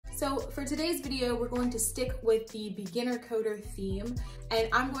So for today's video, we're going to stick with the beginner coder theme, and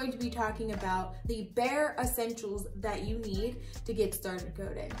I'm going to be talking about the bare essentials that you need to get started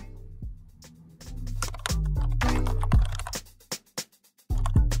coding.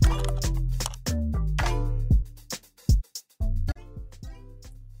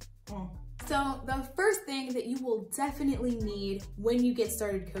 So the first thing that you will definitely need when you get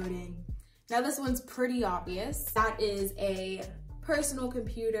started coding, now this one's pretty obvious, that is a personal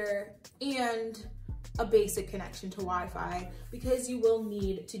computer and a basic connection to Wi-Fi, because you will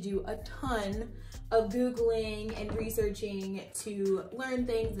need to do a ton of Googling and researching to learn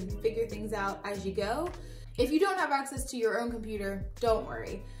things and figure things out as you go. If you don't have access to your own computer, don't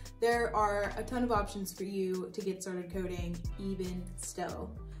worry. There are a ton of options for you to get started coding even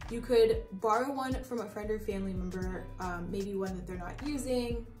still. You could borrow one from a friend or family member, maybe one that they're not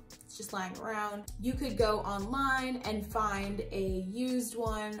using, it's just lying around. You could go online and find a used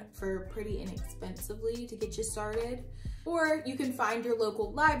one for pretty inexpensively to get you started. Or you can find your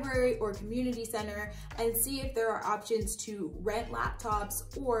local library or community center and see if there are options to rent laptops,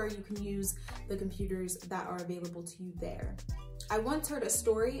 or you can use the computers that are available to you there. I once heard a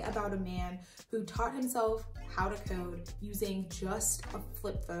story about a man who taught himself how to code using just a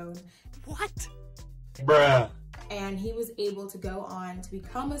flip phone. What? Bruh. And he was able to go on to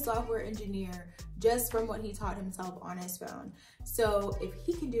become a software engineer just from what he taught himself on his phone. So if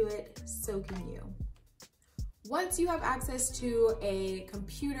he can do it, so can you. Once you have access to a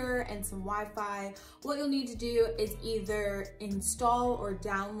computer and some Wi-Fi, what you'll need to do is either install or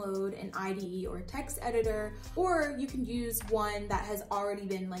download an IDE or text editor, or you can use one that has already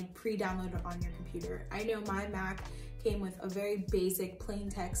been pre-downloaded on your computer. I know my Mac came with a very basic plain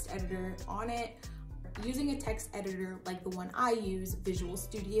text editor on it. Using a text editor like the one I use, Visual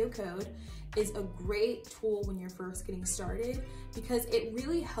Studio Code, is a great tool when you're first getting started because it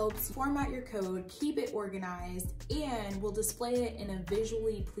really helps format your code, keep it organized, and will display it in a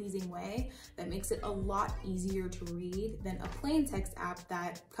visually pleasing way that makes it a lot easier to read than a plain text app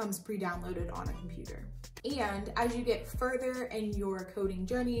that comes pre-downloaded on a computer. And as you get further in your coding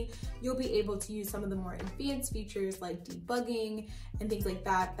journey, you'll be able to use some of the more advanced features like debugging and things like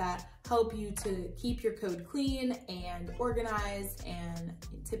that that help you to keep your code clean and organized and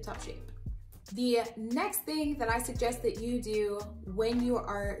in tip-top shape. The next thing that I suggest that you do when you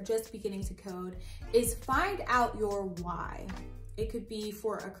are just beginning to code is find out your why. It could be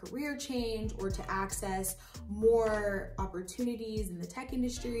for a career change or to access more opportunities in the tech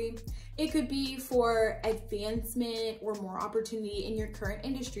industry. It could be for advancement or more opportunity in your current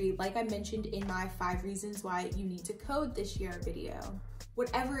industry, like I mentioned in my 5 reasons why you need to code this year video.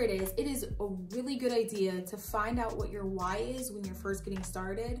 Whatever it is a really good idea to find out what your why is when you're first getting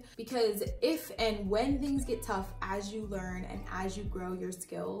started, because if and when things get tough as you learn and as you grow your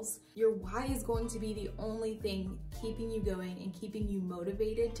skills, your why is going to be the only thing keeping you going and keeping you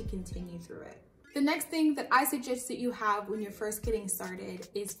motivated to continue through it. The next thing that I suggest that you have when you're first getting started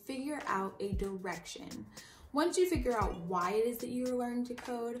is figure out a direction. Once you figure out why it is that you're learning to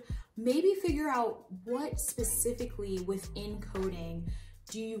code, maybe figure out what specifically within coding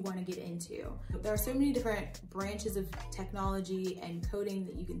do you want to get into. There are so many different branches of technology and coding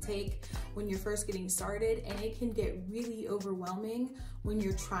that you can take when you're first getting started, and it can get really overwhelming when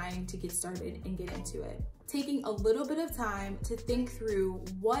you're trying to get started and get into it. Taking a little bit of time to think through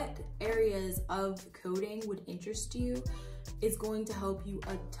what areas of coding would interest you is going to help you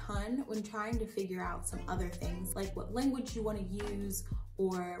a ton when trying to figure out some other things, like what language you want to use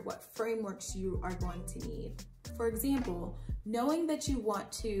or what frameworks you are going to need. For example, knowing that you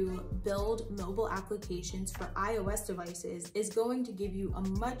want to build mobile applications for iOS devices is going to give you a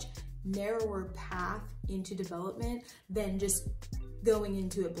much narrower path into development than just going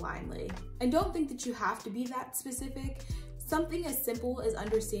into it blindly. And don't think that you have to be that specific. Something as simple as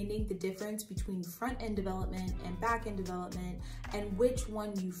understanding the difference between front-end development and back-end development and which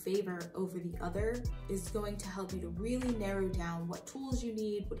one you favor over the other is going to help you to really narrow down what tools you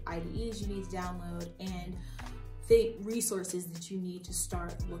need, what IDEs you need to download, and the resources that you need to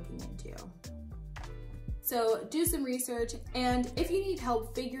start looking into. So do some research, and if you need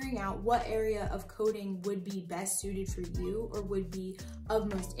help figuring out what area of coding would be best suited for you or would be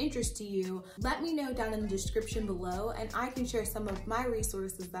of most interest to you, let me know down in the description below, and I can share some of my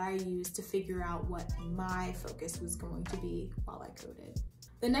resources that I used to figure out what my focus was going to be while I coded.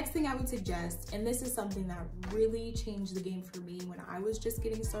 The next thing I would suggest, and this is something that really changed the game for me when I was just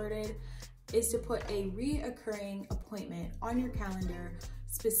getting started, is to put a reoccurring appointment on your calendar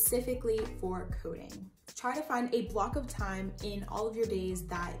specifically for coding. Try to find a block of time in all of your days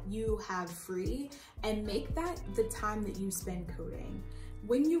that you have free and make that the time that you spend coding.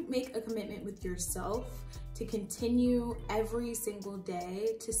 When you make a commitment with yourself to continue every single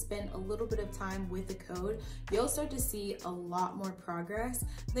day to spend a little bit of time with the code, you'll start to see a lot more progress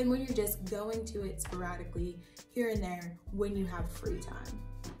than when you're just going to it sporadically here and there when you have free time.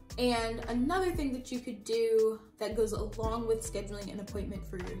 And another thing that you could do that goes along with scheduling an appointment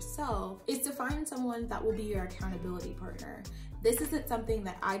for yourself is to find someone that will be your accountability partner. This isn't something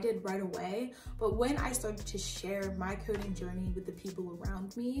that I did right away, but when I started to share my coding journey with the people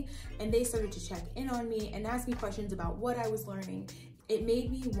around me and they started to check in on me and ask me questions about what I was learning, it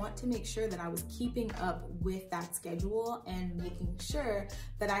made me want to make sure that I was keeping up with that schedule and making sure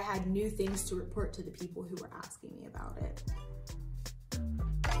that I had new things to report to the people who were asking me about it.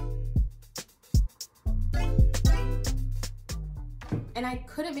 And I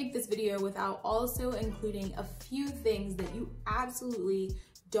couldn't make this video without also including a few things that you absolutely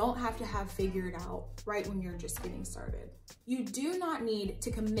don't have to have figured out right when you're just getting started. You do not need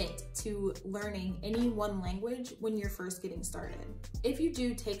to commit to learning any one language when you're first getting started. If you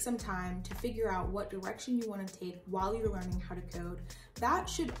do take some time to figure out what direction you want to take while you're learning how to code, that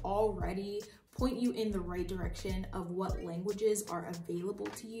should already point you in the right direction of what languages are available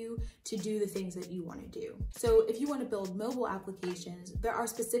to you to do the things that you want to do. So if you want to build mobile applications, there are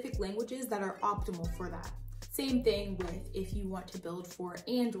specific languages that are optimal for that. Same thing with if you want to build for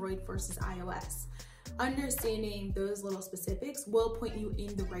Android versus iOS. Understanding those little specifics will point you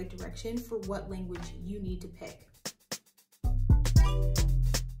in the right direction for what language you need to pick.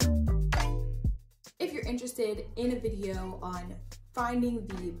 If you're interested in a video on finding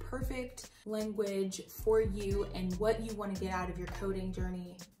the perfect language for you and what you want to get out of your coding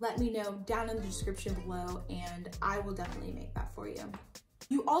journey, let me know down in the description below and I will definitely make that for you.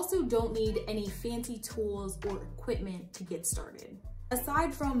 You also don't need any fancy tools or equipment to get started.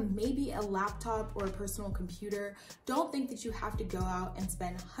 Aside from maybe a laptop or a personal computer, don't think that you have to go out and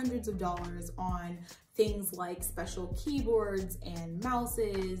spend hundreds of dollars on things like special keyboards and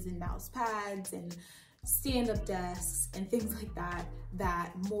mouses and mouse pads and stand-up desks and things like that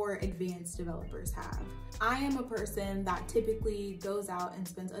that more advanced developers have. I am a person that typically goes out and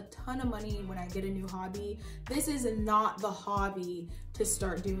spends a ton of money when I get a new hobby. This is not the hobby to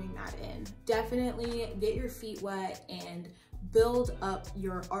start doing that in. Definitely get your feet wet and build up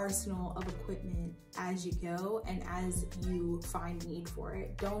your arsenal of equipment as you go and as you find need for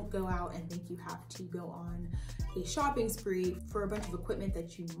it. Don't go out and think you have to go on a shopping spree for a bunch of equipment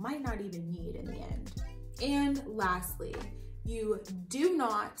that you might not even need in the end. And lastly, you do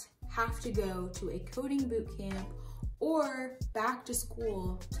not have to go to a coding boot camp or back to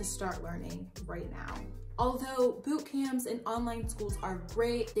school to start learning right now. Although boot camps and online schools are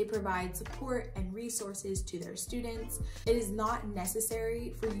great, they provide support and resources to their students, it is not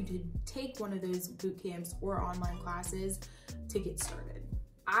necessary for you to take one of those boot camps or online classes to get started.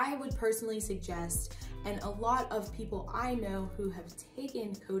 I would personally suggest, and a lot of people I know who have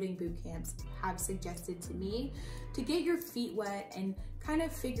taken coding boot camps have suggested to me, to get your feet wet and kind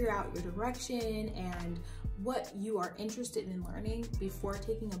of figure out your direction and what you are interested in learning before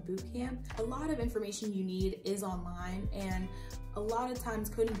taking a boot camp. A lot of information you need is online, and a lot of times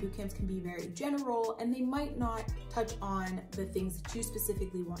coding boot camps can be very general and they might not touch on the things that you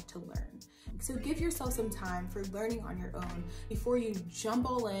specifically want to learn. So give yourself some time for learning on your own before you jump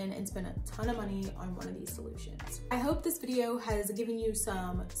all in and spend a ton of money on one of these solutions. I hope this video has given you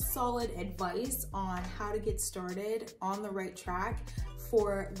some solid advice on how to get started on the right track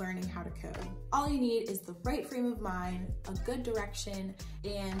for learning how to code. All you need is the right frame of mind, a good direction,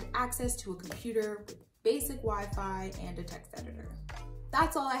 and access to a computer with basic Wi-Fi and a text editor.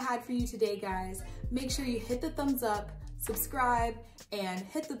 That's all I had for you today, guys. Make sure you hit the thumbs up, subscribe, and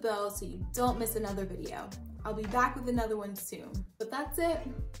hit the bell so you don't miss another video. I'll be back with another one soon. But that's it.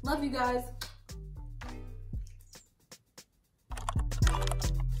 Love you guys.